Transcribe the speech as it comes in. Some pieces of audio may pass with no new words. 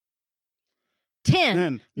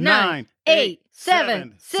10, 9, 8,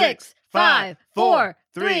 7, 6, 5, 4,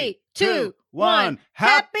 3, 2, 1.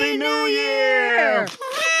 Happy New Year!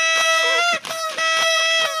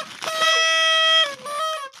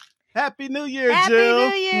 Happy New Year, Happy Jill.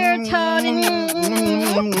 New Year, Tony.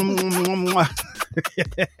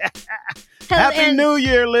 Happy New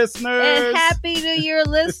Year, listeners. And Happy New Year,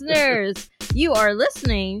 listeners. You are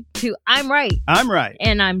listening to I'm Right. I'm Right.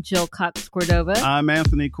 And I'm Jill Cox Cordova. I'm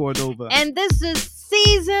Anthony Cordova. And this is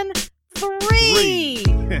season 3.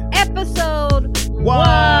 Episode 1.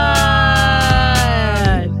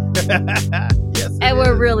 Yes, and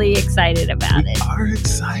we're really excited about it. We are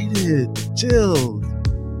excited. Jill,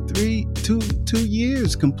 2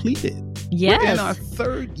 years completed. Yes. We're in our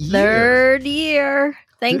third year. Third year.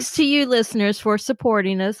 Thanks to you listeners for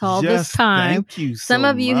supporting us all this time. Thank you so Some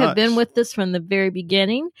of you much. have been with us from the very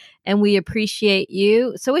beginning, and we appreciate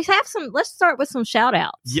you. So we have let's start with some shout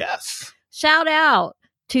outs. Yes. Shout out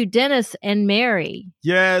to Dennis and Mary.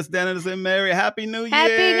 Yes, Dennis and Mary. Happy New Year.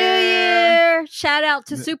 Happy New Year. Shout out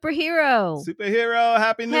to Superhero. Superhero.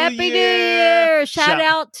 Happy New Year. Happy New Year. Shout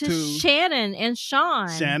out to Shannon and Sean.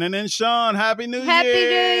 Shannon and Sean. Happy New Happy Year. New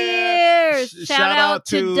Year. Shout out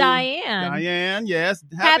to Diane. Diane, yes.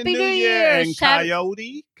 Happy New Year. And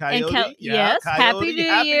Coyote. Yes. Coyote. Happy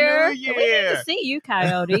New Year. We need to see you,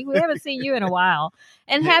 Coyote. We haven't seen you in a while.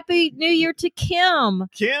 And Happy New Year to Kim.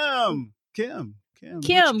 Kim. Kim. Which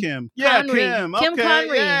Kim? Yeah, Conry. Kim. Kim Okay.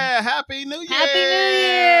 Conry. Yeah. Happy New Year. Happy New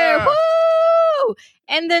Year. Woo!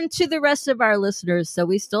 And then to the rest of our listeners. So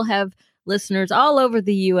we still have listeners all over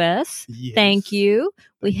the U.S. Yes. Thank you.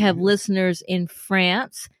 We have you. listeners in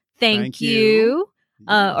France. Thank you. you.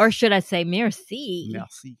 Or should I say merci?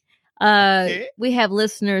 Merci. Okay. We have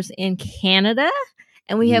listeners in Canada.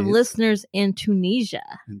 And we have listeners in Tunisia.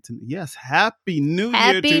 Yes, Happy New Year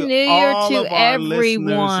Happy to New Year all to of our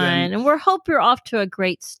everyone. And we hope you're off to a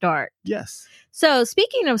great start. Yes. So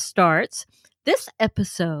speaking of starts, this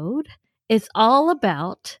episode is all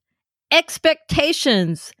about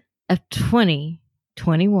expectations of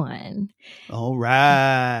 2021. All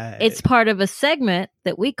right. It's part of a segment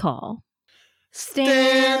that we call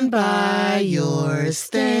Stand by Your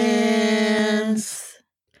Stance.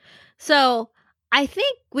 So I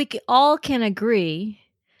think we all can agree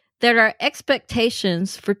that our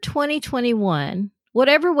expectations for 2021,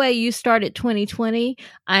 whatever way you started 2020,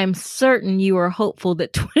 I'm certain you are hopeful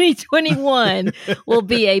that 2021 will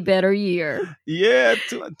be a better year. Yeah,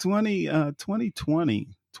 2020.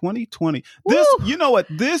 This, you know what?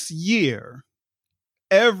 This year,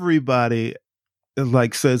 everybody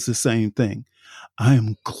says the same thing. I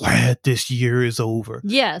am glad this year is over.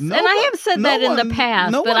 Yes, and I have said that in the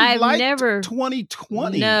past, but I've never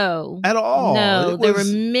 2020 at all. No, there were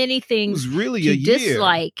many things really to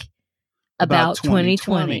dislike about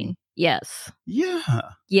 2020. Yes. Yeah.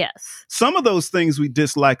 Yes. Some of those things we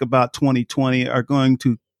dislike about 2020 are going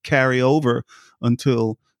to carry over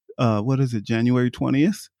until January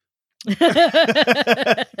 20th?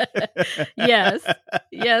 Yes,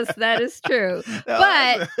 that is true.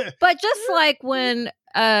 But just like when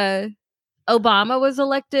Obama was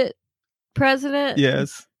elected president,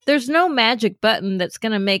 yes, there's no magic button that's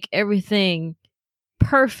going to make everything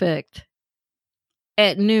perfect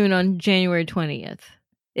at noon on January 20th.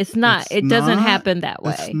 It's not. It doesn't happen that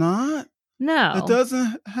way. It's not. No, it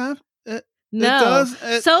doesn't have. No,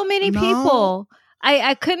 so many people.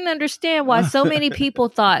 I couldn't understand why so many people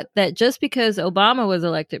thought that just because Obama was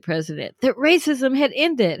elected president, that racism had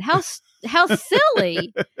ended. How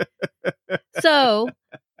silly. So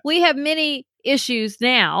we have many issues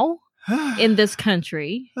now in this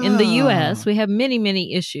country, in the U.S. We have many,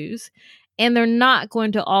 many issues, and they're not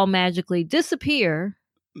going to all magically disappear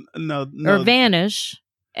or vanish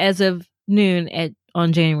as of noon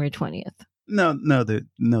on January 20th. No,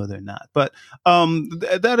 they're not. But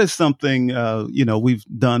that is something, we've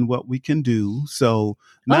done what we can do. So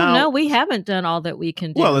now, no, we haven't done all that we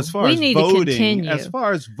can do. Well, as far we as need voting, to continue. As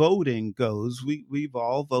far as voting goes, we've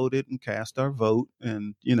all voted and cast our vote,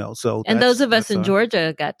 and so. And those of us in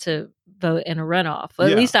Georgia got to vote in a runoff. Well,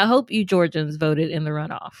 at least I hope you Georgians voted in the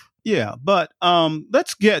runoff. Yeah, but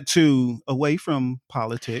let's get away from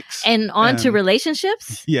politics and on to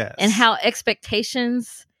relationships. Yes, and how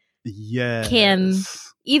expectations. Yes. Can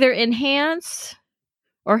either enhance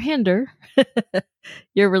or hinder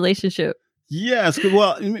your relationship. Yes.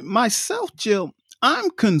 Well, myself, Jill,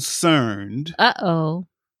 I'm concerned. And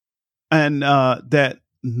that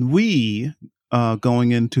we,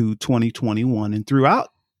 going into 2021 and throughout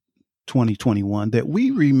 2021, that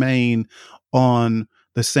we remain on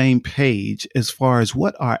the same page as far as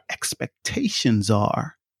what our expectations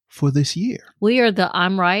are for this year. We are the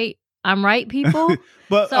I'm Right I'm right, people.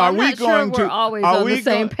 But so are I'm we not going sure to? We're always on the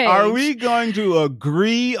same page. Are we going to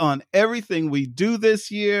agree on everything we do this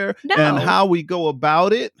year and how we go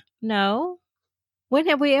about it? No. When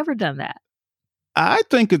have we ever done that? I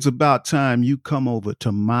think it's about time you come over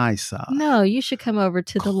to my side. No, you should come over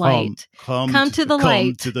to the light. Come to the light.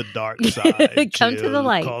 Come to the dark side. Come to the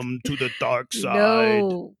light. Come to the dark side.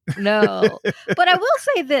 No. But I will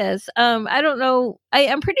say this. I don't know.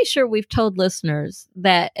 I'm pretty sure we've told listeners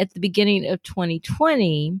that at the beginning of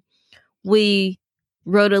 2020, we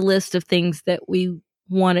wrote a list of things that we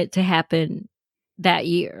wanted to happen that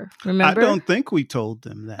year. Remember? I don't think we told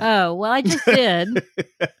them that. Oh, well, I just did.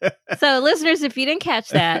 So, listeners, if you didn't catch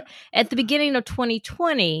that, at the beginning of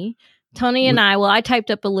 2020, Tony and I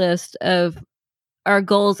typed up a list of our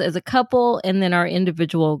goals as a couple and then our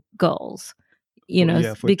individual goals.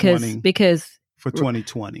 Because for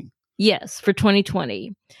 2020. Yes, for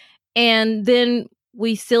 2020. And then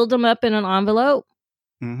we sealed them up in an envelope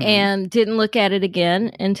and didn't look at it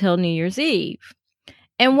again until New Year's Eve.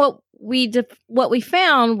 And what we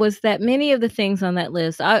found was that many of the things on that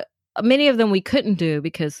list, many of them we couldn't do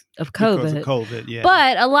because of COVID. Because of COVID, yeah.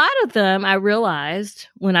 But a lot of them I realized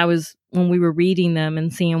when we were reading them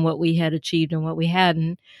and seeing what we had achieved and what we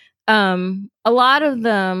hadn't. A lot of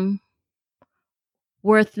them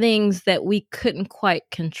were things that we couldn't quite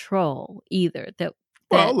control either.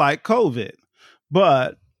 Like COVID,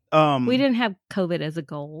 but we didn't have COVID as a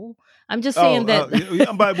goal. I'm just saying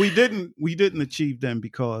but we didn't achieve them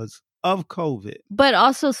because of COVID. But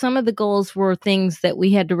also some of the goals were things that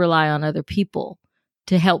we had to rely on other people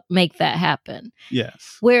to help make that happen.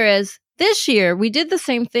 Yes. Whereas this year we did the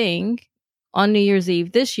same thing on New Year's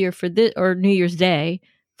Eve this year or New Year's Day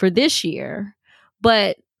for this year,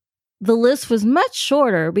 but the list was much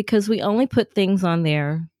shorter because we only put things on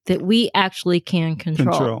there that we actually can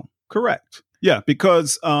control. Correct. Yeah,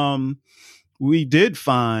 because we did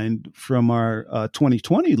find from our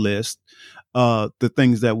 2020 list the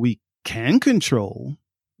things that we can control.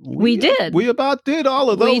 We did. We about did all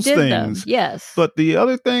of those things. Them, yes. But the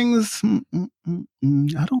other things,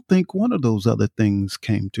 I don't think one of those other things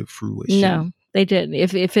came to fruition. No, they didn't.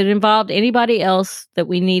 If it involved anybody else that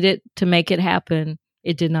we needed to make it happen,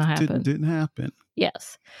 it did not happen. Didn't happen.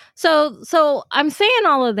 Yes. So I'm saying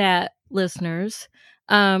all of that, listeners,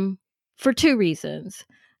 for two reasons.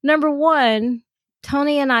 Number one,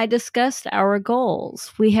 Tony and I discussed our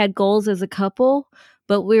goals. We had goals as a couple,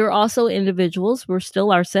 but we were also individuals. We're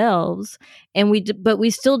still ourselves, and but we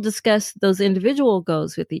still discuss those individual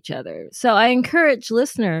goals with each other. So I encourage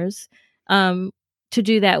listeners to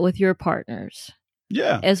do that with your partners,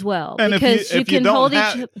 as well, and because you can hold each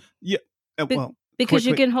other. Yeah, well, because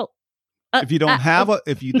you can hold. If you don't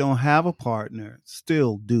have a partner,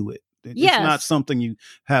 still do it. It's not something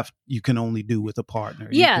you can only do with a partner.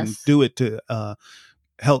 Yes. You can do it to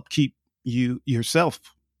help keep yourself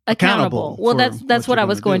accountable. Well, that's what I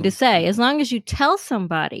was going to say. As long as you tell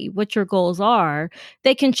somebody what your goals are,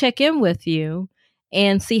 they can check in with you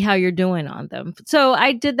and see how you're doing on them. So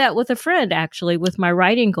I did that with a friend, actually, with my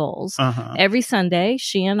writing goals. Every Sunday,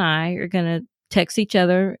 she and I are going to text each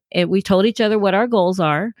other, and we told each other what our goals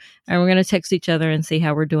are, and we're going to text each other and see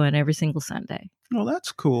how we're doing every single Sunday. Well,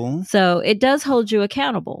 that's cool. So it does hold you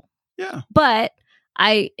accountable. Yeah. But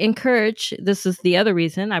I encourage, this is the other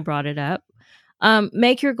reason I brought it up,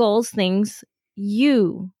 make your goals things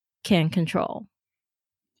you can control.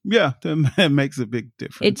 Yeah, that makes a big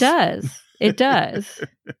difference. It does. It does.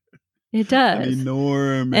 It does.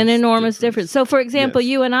 An enormous difference. So, for example,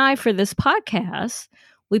 you and I, for this podcast,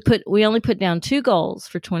 we only put down two goals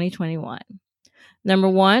for 2021. Number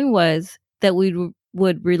one was that we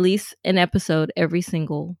would release an episode every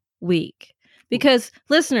single week. Because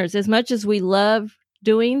listeners, as much as we love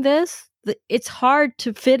doing this, it's hard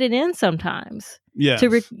to fit it in sometimes. Yeah.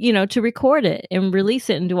 To record it and release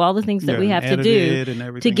it and do all the things that we have to do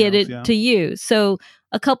to get it to you. So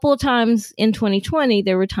a couple of times in 2020,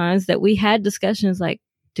 there were times that we had discussions like,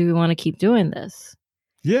 do we want to keep doing this?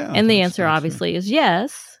 Yeah. And the answer obviously is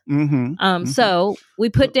yes. So we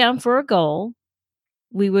put down for a goal,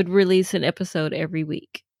 we would release an episode every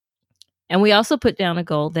week. And we also put down a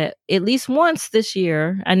goal that at least once this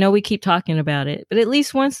year, I know we keep talking about it, but at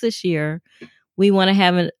least once this year, we want to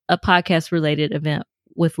have a podcast related event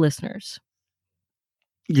with listeners.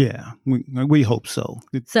 Yeah, we hope so.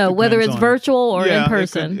 So whether it's virtual or in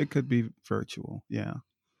person. It could be virtual. Yeah.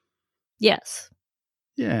 Yes.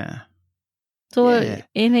 Yeah. So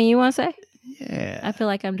anything you want to say? Yeah. I feel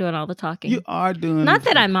like I'm doing all the talking. You are doing. Not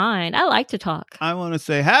that I mind. I like to talk. I want to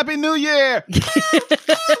say Happy New Year.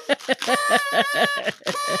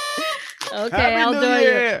 Okay, I'll do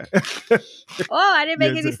it. Oh, I didn't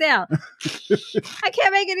make any sound. I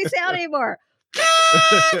can't make any sound anymore.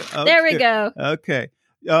 Okay. There we go. Okay.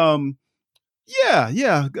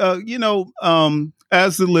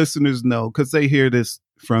 As the listeners know, because they hear this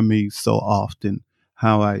from me so often,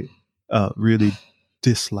 how I really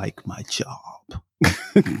dislike my job.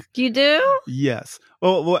 You do? Yes.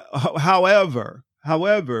 Well, however, I'd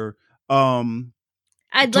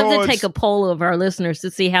love to take a poll of our listeners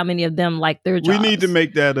to see how many of them like their jobs. We need to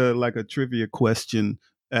make that a trivia question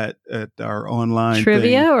at our online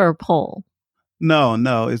trivia thing. Or a poll.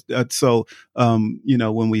 No. It's so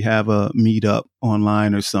when we have a meetup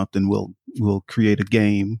online or something, we'll create a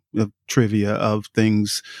game of trivia of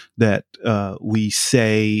things that we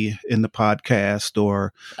say in the podcast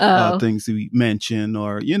or things we mention,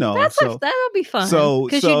 or that'll be fun. So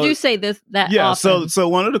because you do say that often. So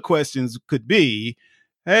one of the questions could be,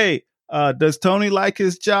 hey, does Tony like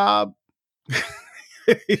his job?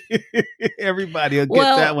 Everybody will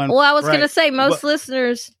get that one. Well, I was going to say most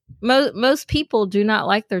listeners, most people do not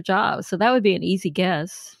like their jobs, so that would be an easy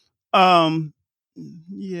guess.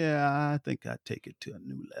 Yeah, I think I'd take it to a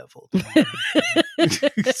new level.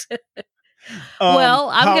 Well,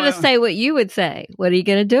 I'm going to say what you would say. What are you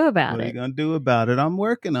going to do about it? What are you going to do about it? I'm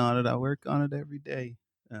working on it. I work on it every day.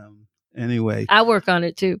 Anyway, I work on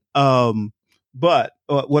it too. But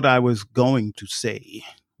what I was going to say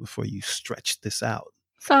before you stretch this out,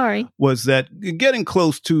 was that getting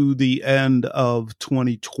close to the end of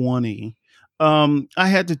 2020,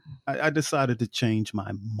 I decided to change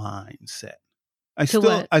my mindset. I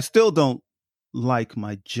still don't like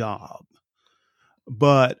my job,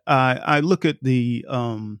 but I look at the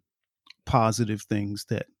positive things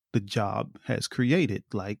that the job has created,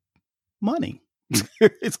 like money.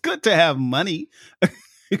 It's good to have money.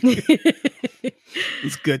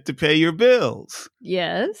 It's good to pay your bills.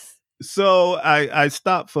 Yes. So I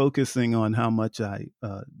stopped focusing on how much I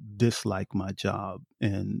dislike my job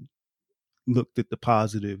and looked at the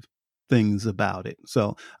positive things about it.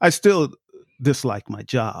 So I still dislike my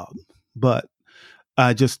job, but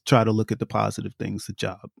I just try to look at the positive things the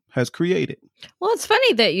job has created. Well, it's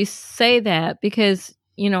funny that you say that because,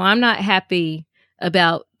 I'm not happy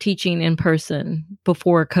about teaching in person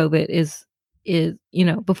before COVID is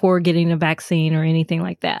before getting a vaccine or anything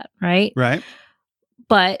like that. Right. Right.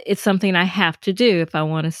 But it's something I have to do if I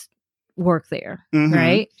want to work there. Mm-hmm.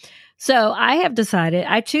 Right. So I have decided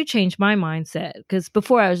I too changed my mindset, because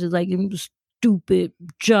before I was just like, stupid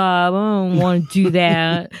job, I don't want to do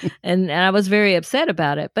that. and I was very upset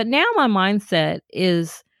about it. But now my mindset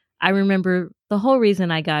is, I remember the whole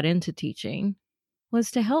reason I got into teaching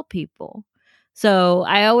was to help people. So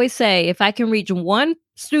I always say, if I can reach one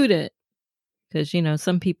student, because,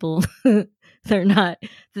 some people, they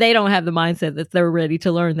don't have the mindset that they're ready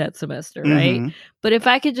to learn that semester, right? Mm-hmm. But if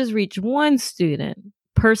I could just reach one student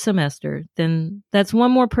per semester, then that's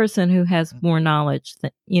one more person who has more knowledge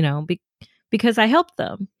that, because I helped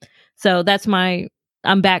them. So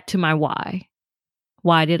I'm back to my why.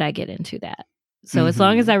 Why did I get into that? So as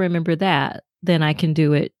long as I remember that, then I can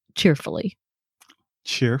do it cheerfully.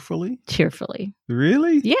 Cheerfully? Cheerfully.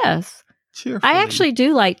 Really? Yes. Cheerfully. I actually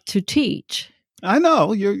do like to teach. I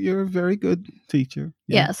know you're a very good teacher.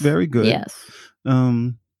 Yeah, yes. Very good. Yes.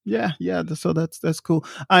 Yeah. So that's cool.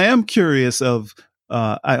 I am curious of,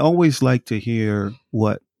 I always like to hear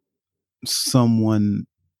what someone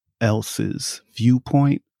else's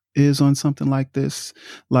viewpoint is on something like this.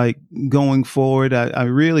 Like going forward, I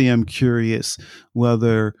really am curious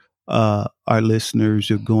whether our listeners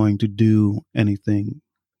are going to do anything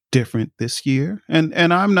different this year. And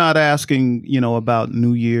I'm not asking, about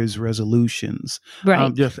New Year's resolutions. Right.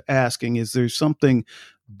 I'm just asking, is there something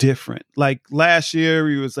different? Like last year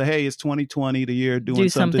we was like, hey, it's 2020, the year doing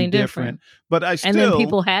something different. But and then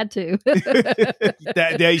people had to.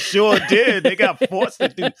 that they sure did. They got forced to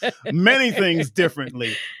do many things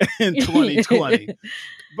differently in 2020.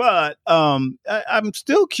 But I'm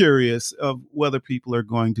still curious of whether people are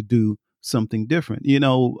going to do something different.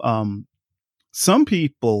 Some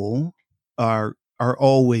people are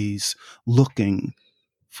always looking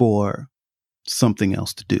for something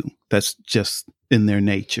else to do. That's just in their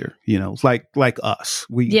nature, like us.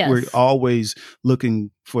 We're always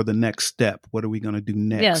looking for the next step. What are we going to do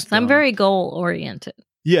next? Yes, I'm very goal oriented.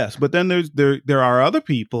 Yes, but then there are other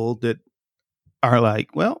people that are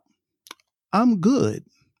like, well, I'm good.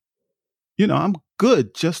 I'm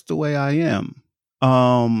good just the way I am.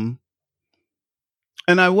 And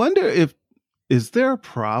I wonder is there a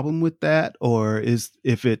problem with that, or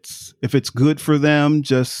if it's good for them,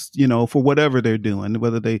 just, for whatever they're doing,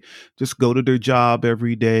 whether they just go to their job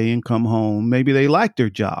every day and come home, maybe they like their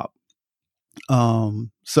job,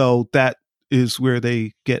 So that is where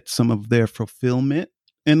they get some of their fulfillment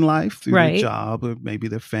in life through their job or maybe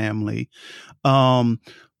their family.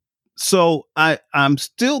 So I'm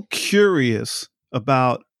still curious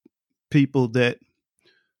about people that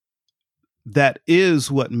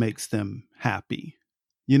is what makes them happy,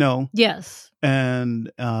 you know? Yes.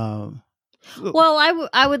 And well,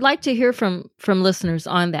 I would like to hear from listeners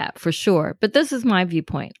on that for sure. But this is my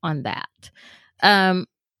viewpoint on that.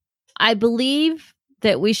 I believe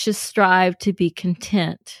that we should strive to be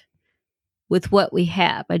content with what we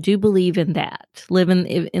have. I do believe in that. Living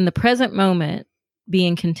in the present moment,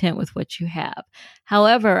 being content with what you have.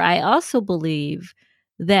 However, I also believe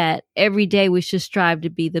that every day we should strive to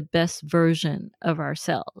be the best version of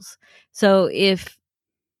ourselves. So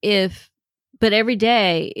but every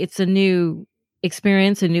day it's a new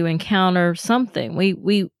experience, a new encounter, something.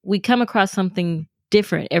 We come across something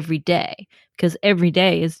different every day because every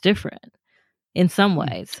day is different in some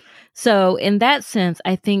ways. So in that sense,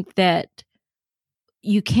 I think that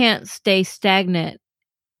you can't stay stagnant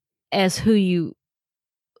as who you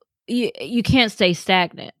can't stay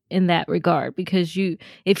stagnant in that regard, because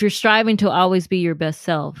if you're striving to always be your best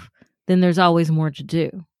self, then there's always more to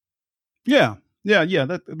do. Yeah.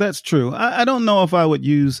 That's true. I don't know if I would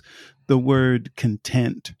use the word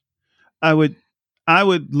content. I would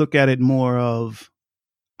look at it more of,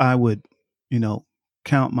 I would,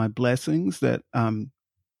 count my blessings that I'm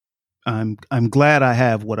glad I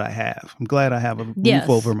have what I have. I'm glad I have a roof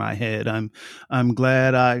over my head. I'm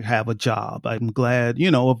glad I have a job. I'm glad,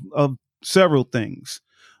 of several things.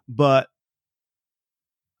 But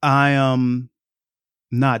I am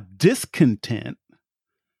not discontent,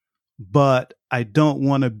 but I don't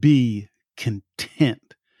want to be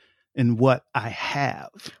content in what I have.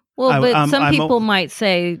 Well, but some people might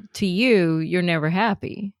say to you, you're never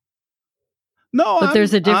happy. No, but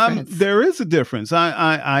there's a difference. There is a difference.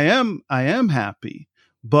 I am happy,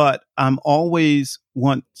 but I'm always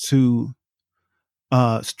want to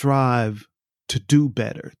strive to do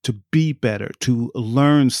better, to be better, to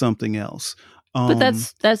learn something else. But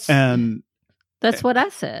that's what I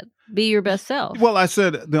said. Be your best self. Well, I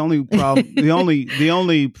said the only problem, the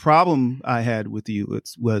only problem I had with you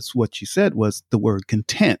was what you said was the word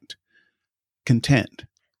content. Content.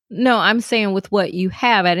 No, I'm saying with what you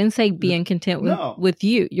have. I didn't say being content with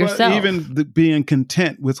you yourself. But even being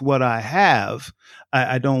content with what I have,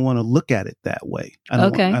 I don't want to look at it that way. I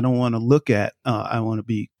don't want to look at. I want to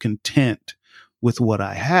be content with what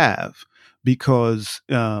I have, because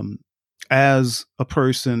as a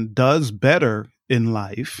person does better in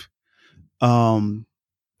life,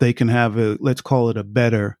 they can have let's call it a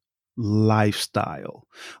better lifestyle.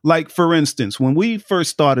 Like, for instance, when we first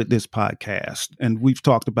started this podcast, and we've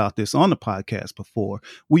talked about this on the podcast before,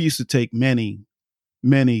 we used to take many,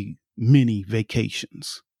 many, many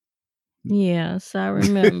vacations. Yes, I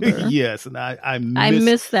remember. Yes, and I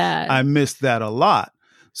miss that. I miss that a lot.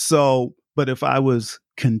 So, but if I was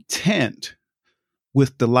content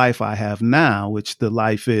with the life I have now, which the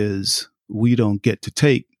life is, we don't get to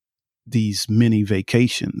take these mini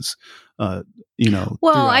vacations,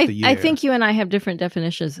 well, I think you and I have different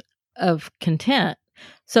definitions of content.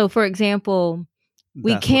 So, for example,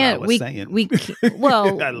 we can't.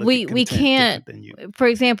 For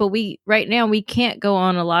example, right now we can't go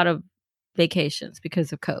on a lot of vacations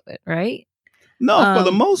because of COVID, right? No, for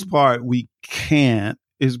the most part, we can't,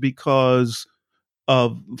 is because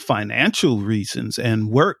of financial reasons and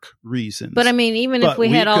work reasons. But I mean, even if we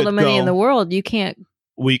had all the money in the world, you can't.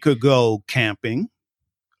 We could go camping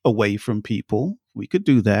away from people. We could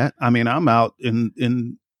do that. I mean, I'm out in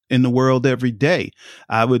the world every day.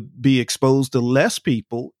 I would be exposed to less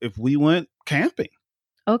people if we went camping.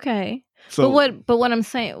 Okay. So, but what I'm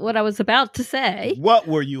saying, what I was about to say. What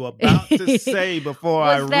were you about to say before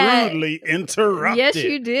I rudely interrupted? Yes,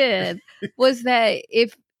 you did. Was that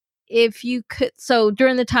if you could, so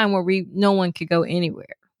during the time where no one could go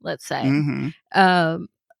anywhere, let's say,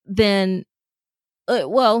 then,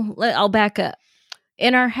 I'll back up.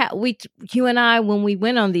 In our you and I, when we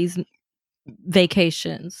went on these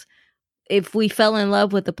vacations, if we fell in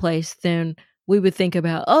love with the place, then we would think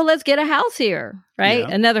about, let's get a house here, right? Yeah.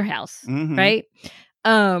 Another house, right?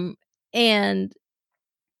 But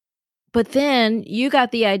then you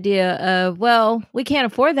got the idea of, we can't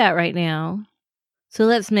afford that right now, so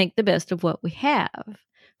let's make the best of what we have.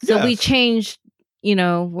 So we changed,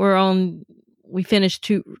 we finished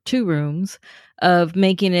two rooms of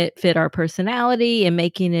making it fit our personality and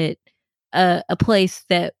making it a place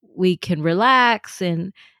that we can relax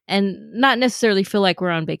and not necessarily feel like we're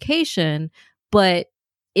on vacation, but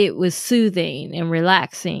it was soothing and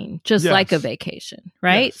relaxing, just like a vacation,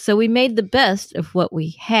 right? Yes. So we made the best of what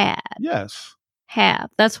we had. Yes.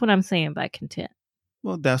 That's what I'm saying by content.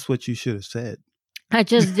 Well, that's what you should have said. I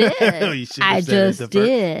just did. I just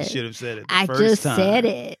did. You should have said it I just said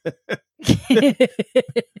it.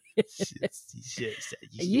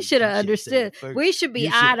 You should have understood. We should be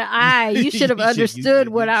eye to eye. You should have understood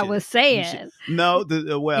what I was saying. No,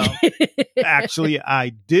 well, actually, I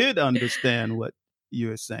did understand what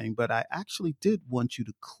you're saying, but I actually did want you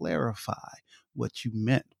to clarify what you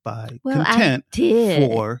meant by content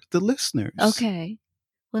for the listeners. Okay.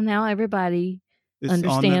 Well, now everybody understands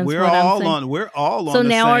what I'm saying. We're all on. So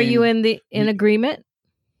now, are you in agreement?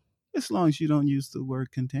 As long as you don't use the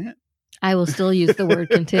word content, I will still use the word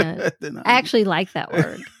content. I actually like that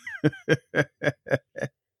word.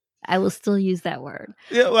 I will still use that word.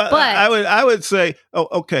 Yeah, well, but I would say,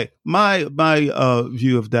 okay. My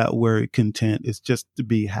view of that word content is just to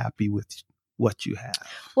be happy with what you have.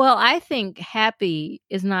 Well, I think happy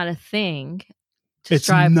is not a thing. It's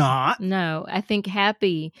not. No, I think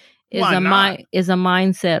happy is is a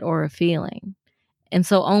mindset or a feeling, and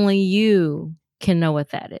so only you can know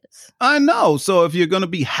what that is. I know. So if you're going to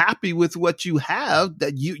be happy with what you have,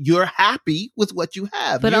 that you're happy with what you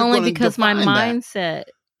have, but only because my mindset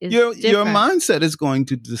is your mindset is going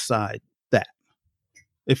to decide that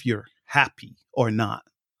if you're happy or not.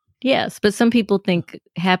 Yes, but some people think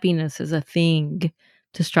happiness is a thing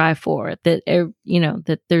to strive for, that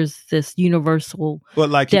that there's this universal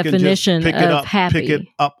definition of happy. Pick it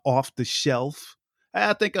up off the shelf.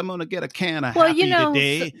 I think I'm going to get a can of happy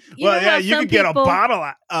today. You can get a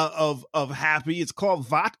bottle of happy. It's called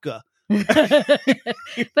vodka.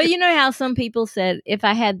 But you know how some people said, if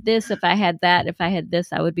I had this, if I had that, if I had this,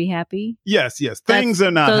 I would be happy? Yes. Things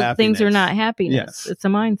are not happiness. Things are not happiness. Yes. It's a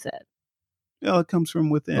mindset. Yeah, it comes from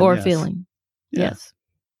within. Or a feeling. Yeah. Yes.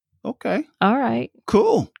 Okay. All right.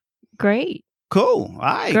 Cool. Great. Cool. All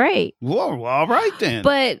right. Great. Well, all right then.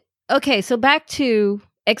 But, okay, so back to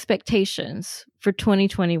expectations for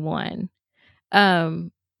 2021.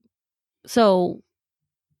 So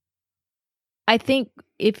I think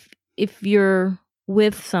if you're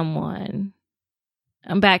with someone,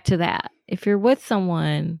 I'm back to that. If you're with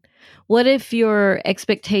someone, what if your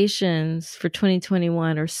expectations for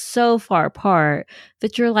 2021 are so far apart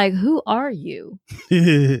that you're like, who are you?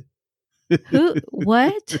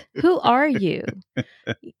 What? Who are you?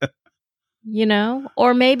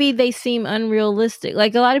 Or maybe they seem unrealistic.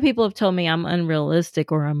 Like, a lot of people have told me I'm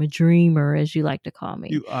unrealistic, or I'm a dreamer, as you like to call me.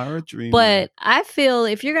 You are a dreamer. But I feel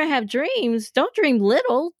if you're going to have dreams, don't dream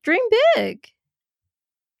little, dream big.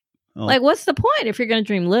 Oh. Like, what's the point if you're going to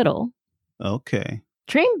dream little? Okay.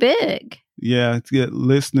 Dream big. Yeah,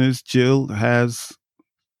 listeners, Jill has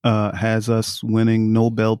us winning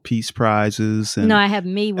Nobel Peace Prizes. No, I have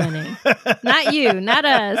me winning. Not you, not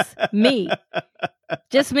us, me.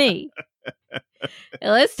 Just me.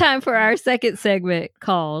 Well, it's time for our second segment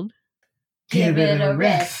called Give It a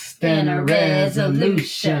Rest and a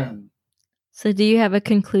Resolution. So do you have a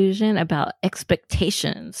conclusion about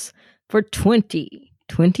expectations for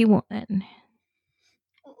 2021?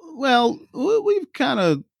 Well, we've kind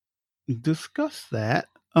of discussed that.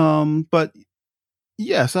 But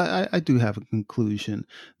yes, I do have a conclusion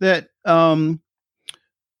that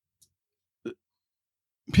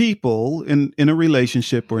people in a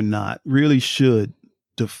relationship or not really should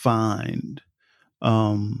define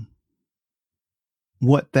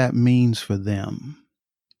what that means for them.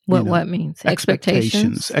 What means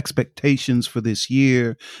expectations for this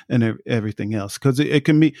year and everything else, because it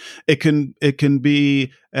can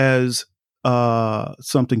be as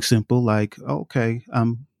something simple like, okay,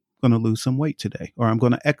 I'm going to lose some weight today, or I'm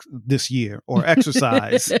going to this year, or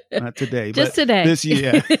exercise not today, just but today, this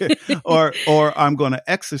year, or I'm going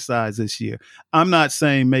to exercise this year. I'm not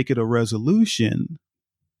saying make it a resolution,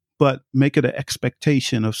 but make it an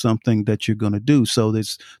expectation of something that you're going to do. So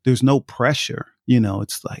there's no pressure.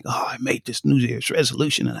 It's like, oh, I made this New Year's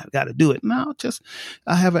resolution and I've got to do it. No,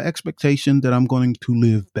 I have an expectation that I'm going to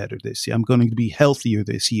live better this year. I'm going to be healthier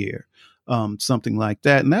this year. Something like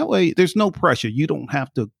that. And that way there's no pressure. You don't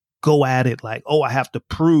have to go at it like, oh, I have to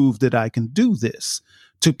prove that I can do this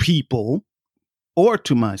to people or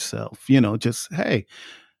to myself. Just, hey,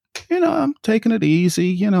 I'm taking it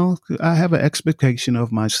easy. I have an expectation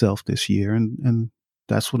of myself this year, and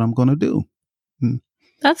that's what I'm going to do.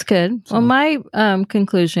 That's good. So, well, my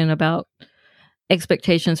conclusion about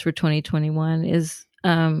expectations for 2021 is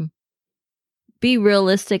be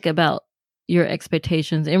realistic about your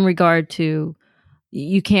expectations in regard to,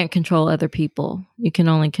 you can't control other people. You can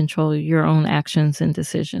only control your own actions and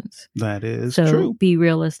decisions. That is so true. Be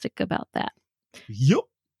realistic about that. Yep.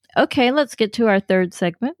 Okay, let's get to our third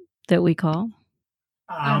segment that we call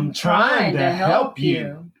I'm trying to help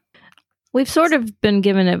you. We've sort of been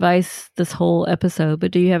given advice this whole episode,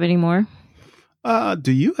 but do you have any more?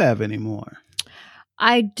 Do you have any more?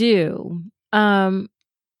 I do. My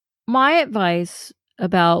advice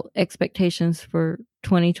about expectations for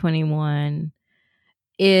 2021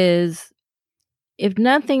 is, if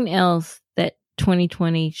nothing else, that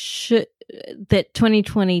 2020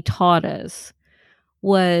 taught us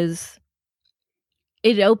was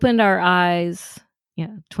it opened our eyes.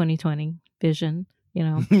 Yeah, 2020 vision,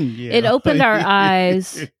 yeah. It opened our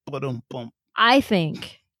eyes, I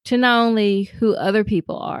think, to not only who other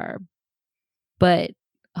people are, but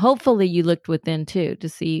hopefully you looked within too to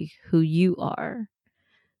see who you are.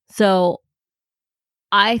 So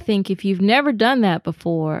I think if you've never done that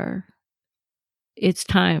before, it's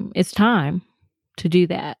time to do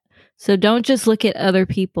that. So don't just look at other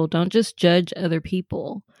people. Don't just judge other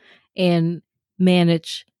people and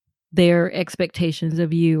manage their expectations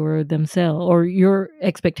of you or themselves or your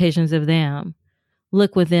expectations of them.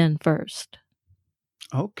 Look within first.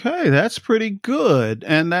 Okay, that's pretty good.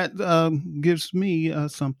 And that gives me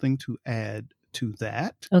something to add to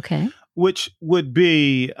that. Okay. Which would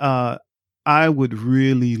be, I would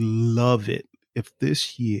really love it if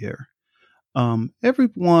this year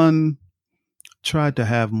everyone tried to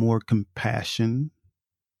have more compassion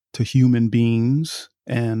to human beings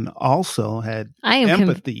and also had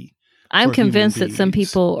empathy. I'm convinced that some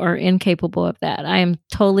people are incapable of that. I am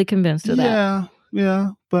totally convinced of that. Yeah.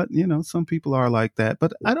 But, some people are like that.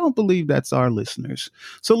 But I don't believe that's our listeners.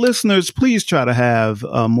 So listeners, please try to have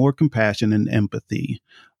more compassion and empathy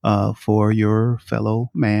for your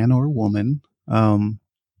fellow man or woman.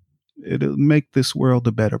 It'll make this world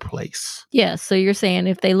a better place. Yes. So you're saying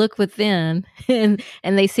if they look within and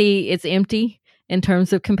they see it's empty in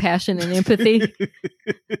terms of compassion and empathy,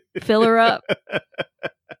 fill her up.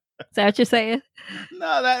 Is that what you're saying?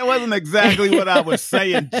 No, that wasn't exactly what I was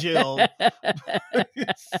saying, Jill. That's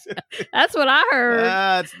what I heard.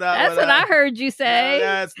 That's what I heard you say.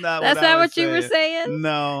 No, that's not what you were saying?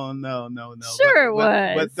 No. Sure it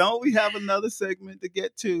was. But don't we have another segment to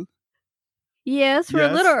get to? Yes, we're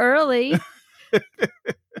a little early.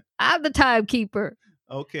 I'm the timekeeper.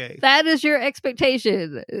 Okay. That is your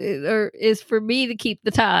expectation, or is for me to keep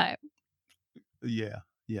the time. Yeah.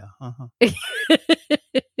 Uh-huh.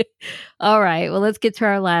 All right. Well, let's get to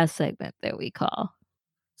our last segment that we call.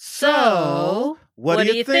 So, what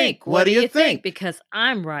do you think? What do you think? Because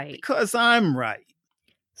I'm right. Because I'm right.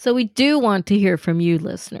 So we do want to hear from you,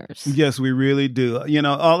 listeners. Yes, we really do.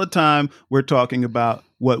 All the time we're talking about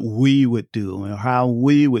what we would do or how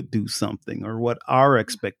we would do something or what our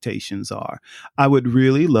expectations are. I would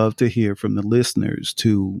really love to hear from the listeners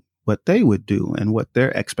to what they would do and what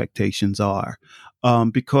their expectations are,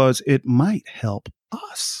 because it might help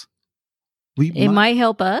us. It might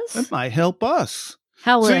help us? It might help us.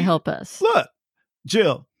 How will it help us? Look,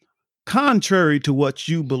 Jill, contrary to what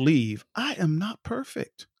you believe, I am not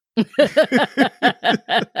perfect.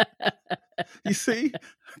 You see,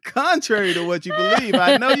 contrary to what you believe,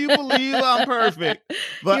 I know you believe I'm perfect.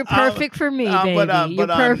 But you're perfect for me, baby. You're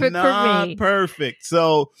perfect I'm not for me. Perfect.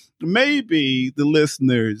 So maybe the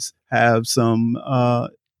listeners have something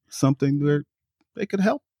where they could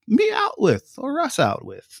help me out with or us out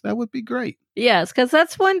with. That would be great. Yes, because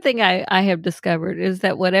that's one thing I have discovered is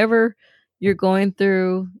that whatever you're going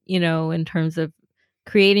through, in terms of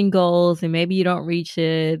creating goals and maybe you don't reach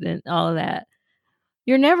it and all of that,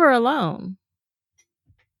 you're never alone.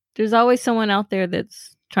 There's always someone out there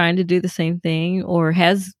that's trying to do the same thing or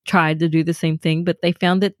has tried to do the same thing, but they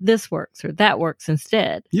found that this works or that works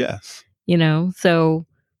instead. Yes. So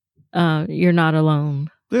you're not alone.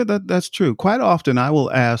 Yeah, that's true. Quite often I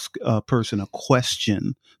will ask a person a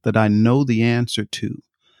question that I know the answer to,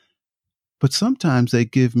 but sometimes they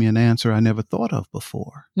give me an answer I never thought of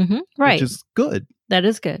before. Mm-hmm. Right. Which is good. That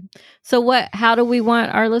is good. So how do we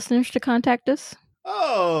want our listeners to contact us?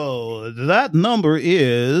 Oh, that number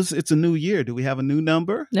it's a new year. Do we have a new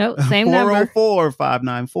number? No, same number.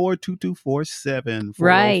 404-594-2247.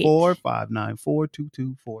 Right.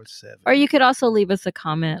 404-594-2247. Or you could also leave us a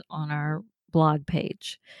comment on our blog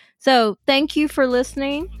page. So thank you for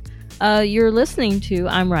listening. You're listening to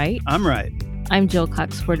I'm Right. I'm Right. I'm Jill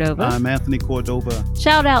Cox Cordova. I'm Anthony Cordova.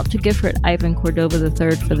 Shout out to Gifford Ivan Cordova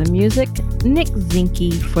III for the music, Nick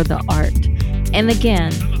Zinke for the art. And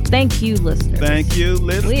again, thank you, listeners. Thank you,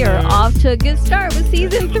 listeners. We are off to a good start with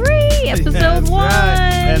season 3, episode 1. Right.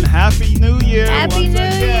 And Happy New Year. Happy New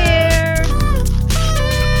Year.